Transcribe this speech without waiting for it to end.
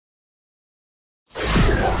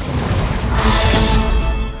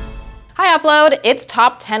Hi Upload, it's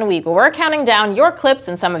Top 10 Week, where we're counting down your clips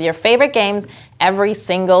in some of your favorite games every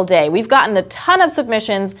single day. We've gotten a ton of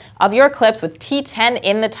submissions of your clips with T10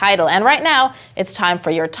 in the title, and right now it's time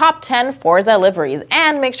for your Top 10 Forza liveries.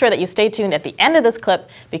 And make sure that you stay tuned at the end of this clip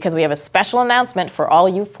because we have a special announcement for all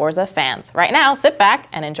you Forza fans. Right now, sit back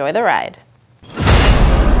and enjoy the ride.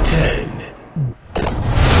 10.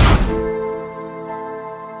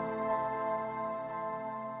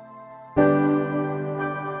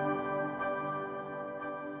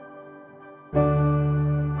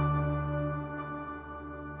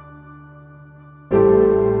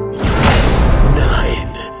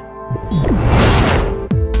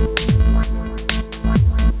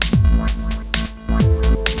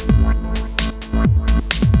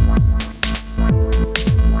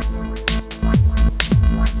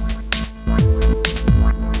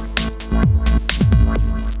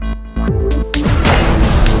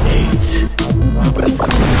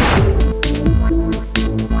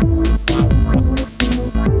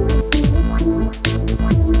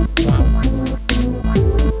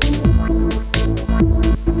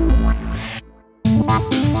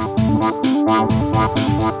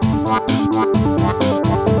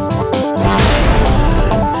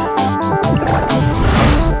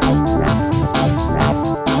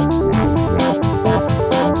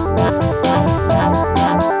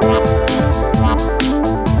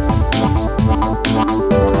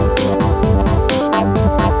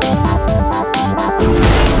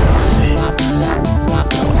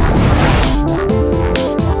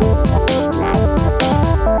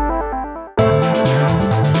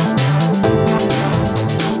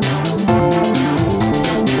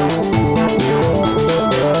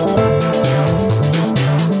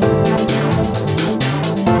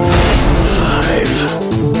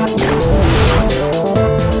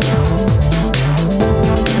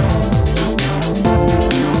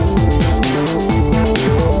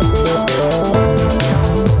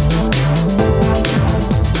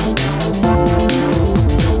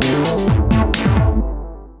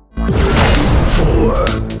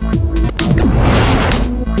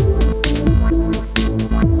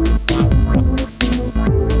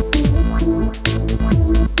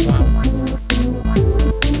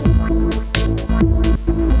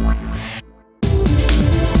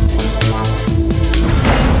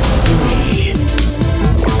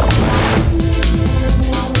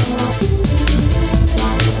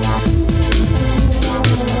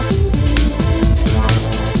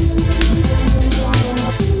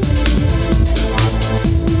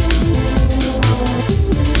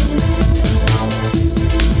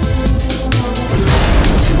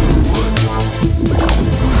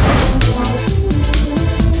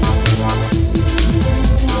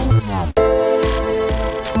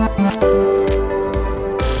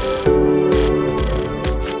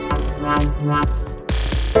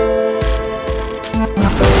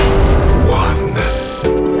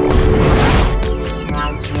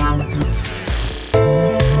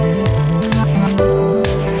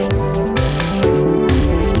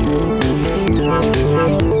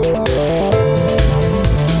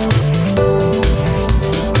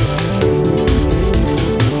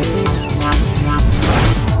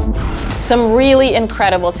 Some really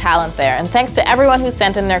incredible talent there, and thanks to everyone who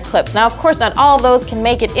sent in their clips. Now, of course, not all of those can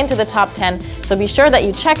make it into the top 10, so be sure that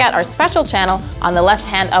you check out our special channel on the left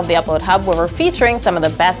hand of the Upload Hub, where we're featuring some of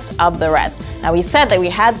the best of the rest. Now, we said that we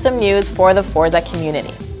had some news for the Forza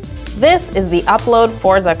community. This is the Upload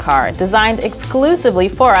Forza car, designed exclusively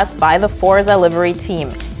for us by the Forza livery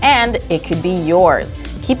team, and it could be yours.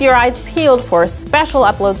 Keep your eyes peeled for special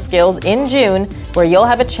Upload skills in June, where you'll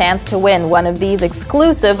have a chance to win one of these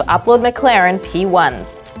exclusive Upload McLaren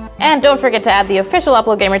P1s. And don't forget to add the official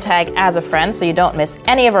Upload Gamer tag as a friend so you don't miss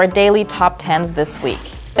any of our daily top 10s this week.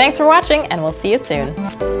 Thanks for watching, and we'll see you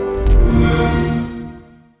soon.